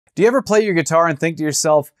Do you ever play your guitar and think to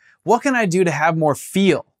yourself, what can I do to have more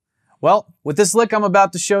feel? Well, with this lick I'm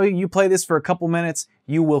about to show you, you play this for a couple minutes,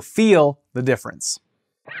 you will feel the difference.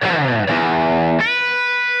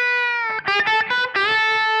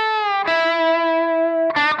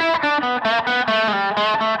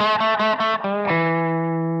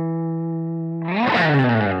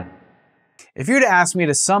 If you were to ask me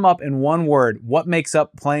to sum up in one word what makes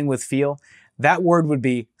up playing with feel, that word would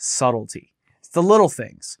be subtlety. It's the little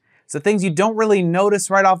things. It's the things you don't really notice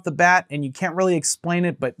right off the bat and you can't really explain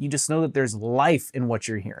it, but you just know that there's life in what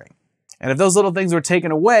you're hearing. And if those little things were taken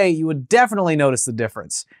away, you would definitely notice the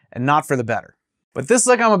difference, and not for the better. But this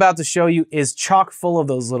lick I'm about to show you is chock full of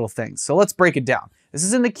those little things. So let's break it down. This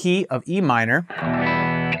is in the key of E minor.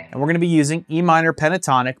 And we're going to be using E minor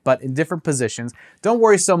pentatonic, but in different positions. Don't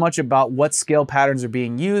worry so much about what scale patterns are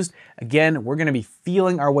being used. Again, we're going to be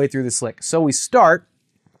feeling our way through this lick. So we start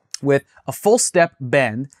with a full step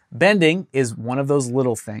bend. Bending is one of those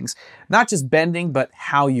little things. Not just bending, but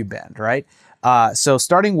how you bend, right? So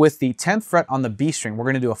starting with the 10th fret on the B string, we're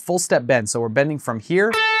going to do a full step bend. So we're bending from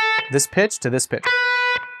here, this pitch, to this pitch.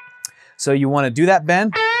 So you want to do that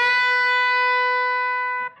bend.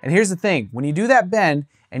 And here's the thing, when you do that bend,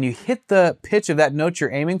 and you hit the pitch of that note you're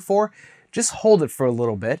aiming for, just hold it for a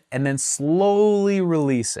little bit and then slowly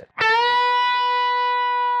release it.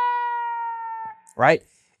 Right?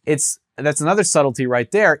 That's another subtlety right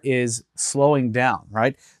there, is slowing down,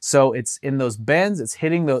 right? So it's in those bends, it's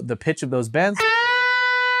hitting the pitch of those bends.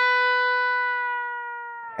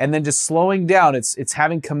 And then just slowing down, it's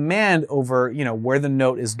having command over, where the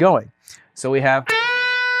note is going. So we have,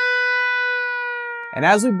 and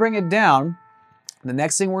as we bring it down, the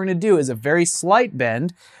next thing we're going to do is a very slight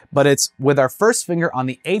bend, but it's with our first finger on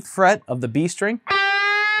the 8th fret of the B string.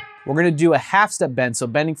 We're going to do a half step bend, so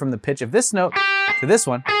bending from the pitch of this note to this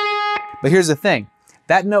one. But here's the thing,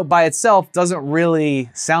 that note by itself doesn't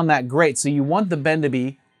really sound that great, so you want the bend to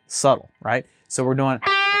be subtle, right? So we're doing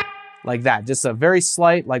like that, just a very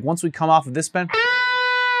slight, like once we come off of this bend,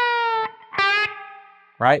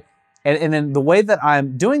 right? And then the way that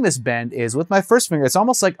I'm doing this bend is with my first finger, it's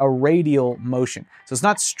almost like a radial motion. So it's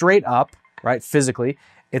not straight up, right, physically.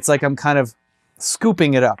 It's like I'm kind of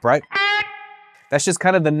scooping it up, right? That's just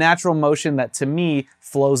kind of the natural motion that to me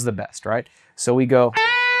flows the best, right? So we go,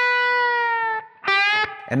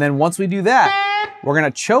 and then once we do that, we're gonna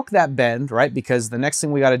choke that bend, right? Because the next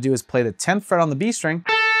thing we gotta do is play the 10th fret on the B string.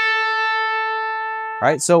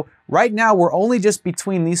 Right, so right now we're only just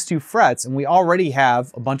between these two frets and we already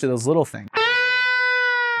have a bunch of those little things.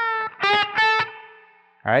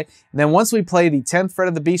 All right, and then once we play the 10th fret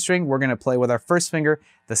of the B string, we're gonna play with our first finger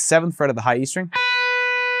the 7th fret of the high E string.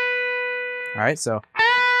 All right, so.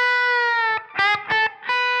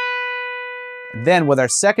 And then with our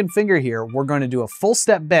second finger here, we're going to do a full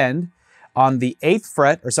step bend on the 8th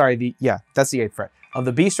fret, or sorry, that's the 8th fret of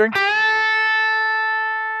the B string.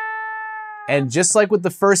 And just like with the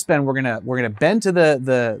first bend, we're gonna bend to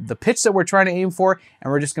the pitch that we're trying to aim for,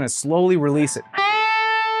 and we're just gonna slowly release it.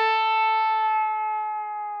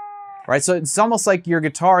 Right, so it's almost like your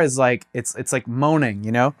guitar is like, it's like moaning,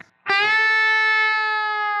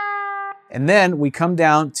 And then we come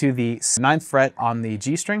down to the 9th fret on the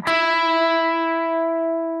G string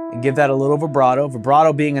and give that a little vibrato.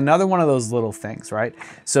 Vibrato being another one of those little things, right?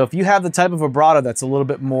 So if you have the type of vibrato that's a little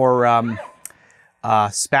bit more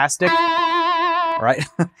spastic, right?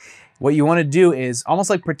 What you want to do is almost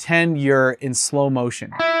like pretend you're in slow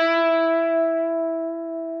motion.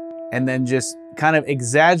 And then just kind of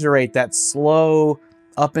exaggerate that slow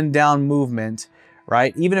up and down movement,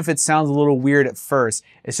 right? Even if it sounds a little weird at first,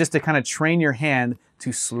 it's just to kind of train your hand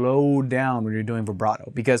to slow down when you're doing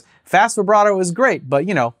vibrato. Because fast vibrato is great, but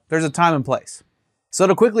there's a time and place. So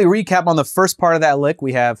to quickly recap on the first part of that lick,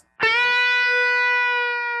 we have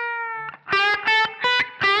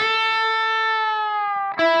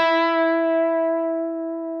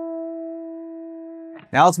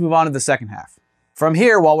Now let's move on to the second half. From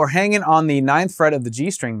here, while we're hanging on the 9th fret of the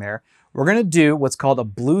G string there, we're gonna do what's called a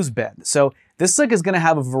blues bend. So this lick is gonna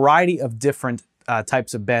have a variety of different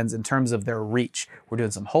types of bends in terms of their reach. We're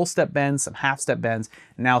doing some whole step bends, some half step bends,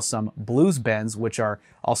 now some blues bends, which are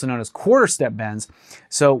also known as quarter step bends.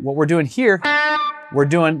 So what we're doing here, we're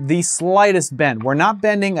doing the slightest bend. We're not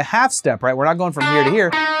bending a half step, right? We're not going from here to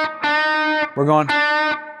here. We're going,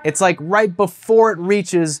 it's like right before it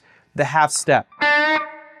reaches the half step.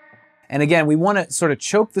 And again, we want to sort of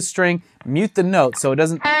choke the string, mute the note so it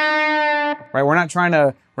doesn't, right? We're not trying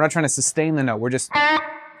to sustain the note. We're just,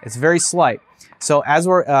 it's very slight. So as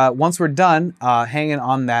we're, once we're done hanging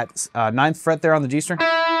on that 9th fret there on the G string,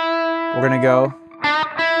 we're gonna go,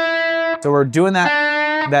 so we're doing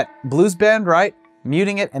that, that blues bend, right?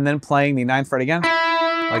 Muting it and then playing the 9th fret again,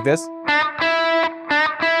 like this.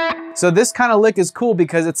 So this kind of lick is cool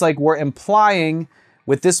because it's like we're implying,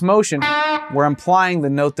 with this motion, we're implying the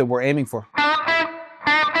note that we're aiming for.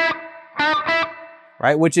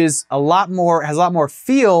 Right? Which is has a lot more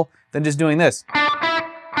feel than just doing this.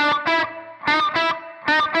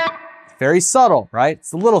 Very subtle, right?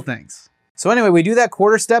 It's the little things. So anyway, we do that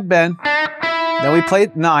quarter step bend, then we play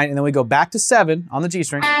 9, and then we go back to 7 on the G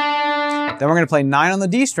string. Then we're gonna play 9 on the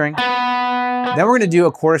D string. Then we're gonna do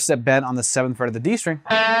a quarter step bend on the 7th fret of the D string.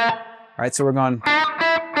 All right, so we're going,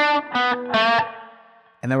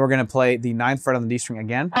 and then we're gonna play the 9th fret on the D string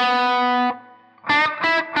again.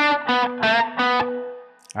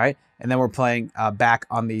 All right, and then we're playing back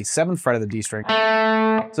on the 7th fret of the D string.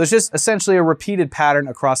 So it's just essentially a repeated pattern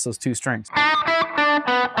across those 2 strings.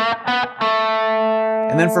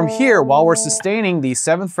 And then from here, while we're sustaining the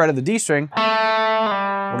 7th fret of the D string,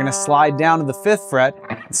 we're gonna slide down to the 5th fret,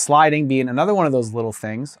 sliding being another one of those little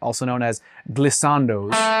things, also known as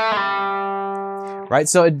glissandos. Right,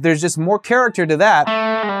 so there's just more character to that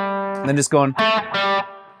than just going,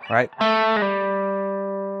 right?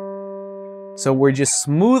 So we're just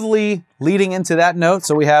smoothly leading into that note.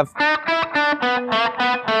 So we have,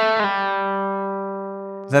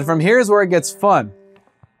 then from here is where it gets fun.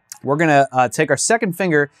 We're gonna take our 2nd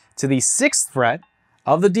finger to the 6th fret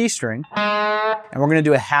of the D string, and we're gonna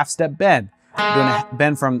do a half step bend. We're doing a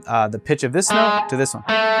bend from the pitch of this note to this one.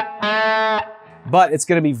 But it's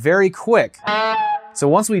gonna be very quick. So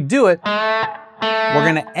once we do it, we're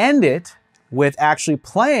gonna end it with actually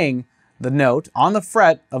playing the note on the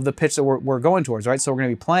fret of the pitch that we're going towards, right? So we're gonna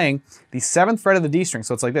be playing the 7th fret of the D string,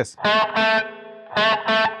 so it's like this.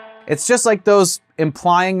 It's just like those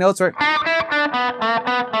implying notes, right?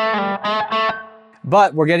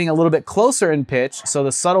 But we're getting a little bit closer in pitch, so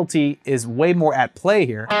the subtlety is way more at play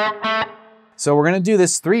here. So we're gonna do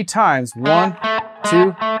this 3 times. 1,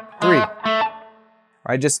 2, 3. All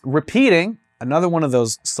right, just repeating another one of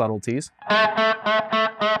those subtleties.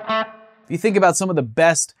 If you think about some of the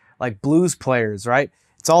best like blues players, right?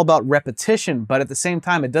 It's all about repetition, but at the same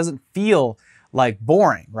time, it doesn't feel like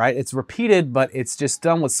boring, right? It's repeated, but it's just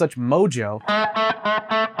done with such mojo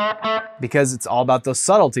because it's all about those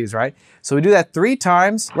subtleties, right? So we do that 3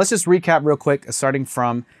 times. Let's just recap real quick, starting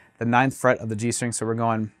from the 9th fret of the G string. So we're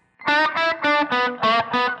going.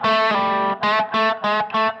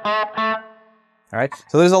 All right,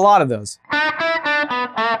 so there's a lot of those.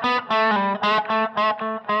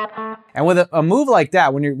 And with a move like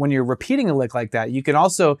that, when you're repeating a lick like that, you can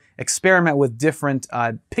also experiment with different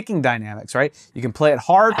picking dynamics, right? You can play it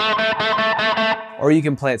hard, or you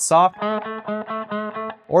can play it soft,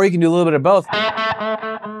 or you can do a little bit of both.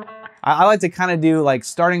 I like to kind of do like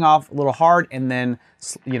starting off a little hard and then,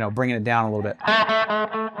 you know, bringing it down a little bit. All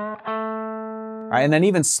right, and then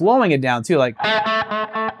even slowing it down too, like,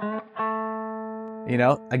 you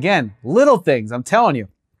know, again, little things, I'm telling you.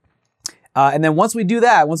 And then once we do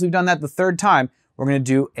that, once we've done that the 3rd time, we're gonna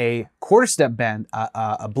do a quarter step bend,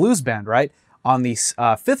 a blues bend, right? On the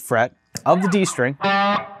 5th fret of the D string,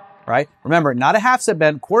 right? Remember, not a half step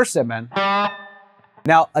bend, quarter step bend.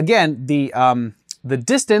 Now, again, the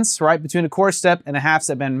distance, right, between a quarter step and a half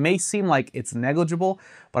step bend may seem like it's negligible,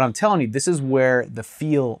 but I'm telling you, this is where the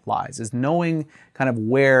feel lies, is knowing kind of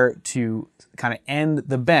where to kind of end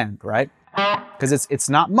the bend, right? Because it's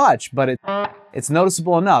not much, but it's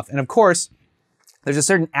noticeable enough. And of course, there's a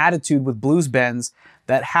certain attitude with blues bends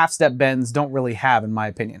that half step bends don't really have, in my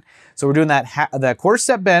opinion. So we're doing that quarter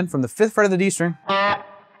step bend from the 5th fret of the D string,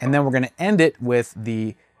 and then we're gonna end it with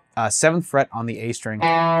the 7th fret on the A string.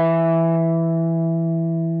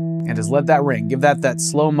 And just let that ring, give that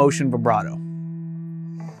slow motion vibrato.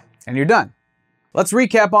 And you're done. Let's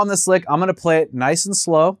recap on this lick. I'm gonna play it nice and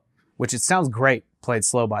slow, which it sounds great played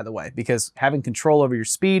slow, by the way, because having control over your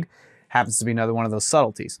speed happens to be another one of those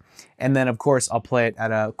subtleties. And then of course, I'll play it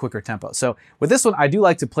at a quicker tempo. So with this one, I do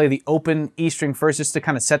like to play the open E string first, just to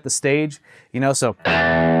kind of set the stage, you know, so.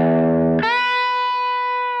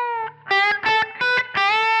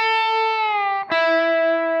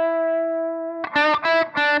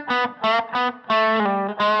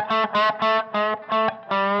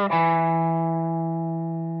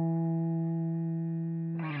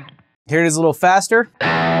 Here it is a little faster.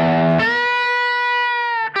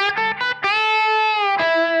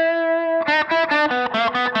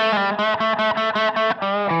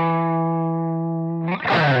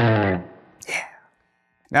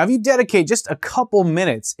 Now, if you dedicate just a couple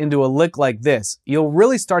minutes into a lick like this, you'll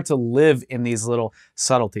really start to live in these little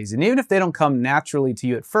subtleties. And even if they don't come naturally to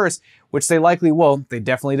you at first, which they likely will, they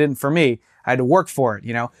definitely didn't for me, I had to work for it,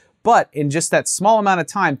 you know, But in just that small amount of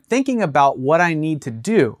time, thinking about what I need to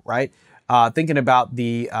do, right? Thinking about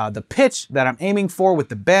the pitch that I'm aiming for with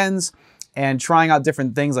the bends and trying out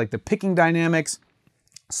different things like the picking dynamics,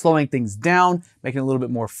 slowing things down, making it a little bit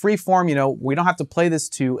more freeform. You know, we don't have to play this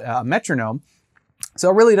to a metronome. So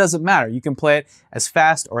it really doesn't matter. You can play it as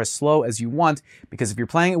fast or as slow as you want, because if you're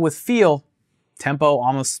playing it with feel, tempo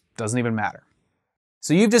almost doesn't even matter.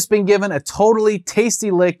 So you've just been given a totally tasty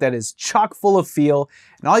lick that is chock full of feel,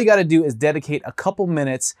 and all you got to do is dedicate a couple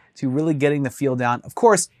minutes to really getting the feel down. Of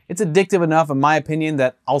course, it's addictive enough, in my opinion,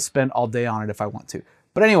 that I'll spend all day on it if I want to.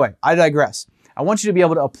 But anyway, I digress. I want you to be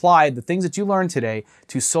able to apply the things that you learned today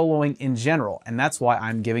to soloing in general, and that's why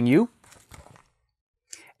I'm giving you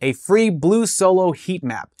a free blues solo heat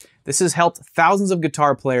map. This has helped thousands of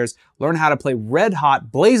guitar players learn how to play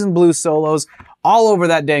red-hot, blazing blues solos all over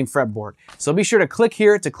that dang fretboard. So be sure to click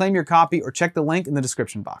here to claim your copy or check the link in the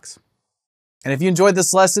description box. And if you enjoyed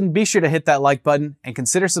this lesson, be sure to hit that like button and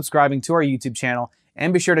consider subscribing to our YouTube channel,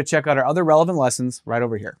 and be sure to check out our other relevant lessons right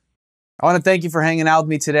over here. I want to thank you for hanging out with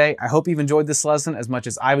me today. I hope you've enjoyed this lesson as much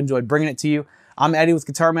as I've enjoyed bringing it to you. I'm Eddie with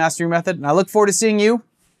Guitar Mastery Method, and I look forward to seeing you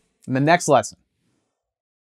in the next lesson.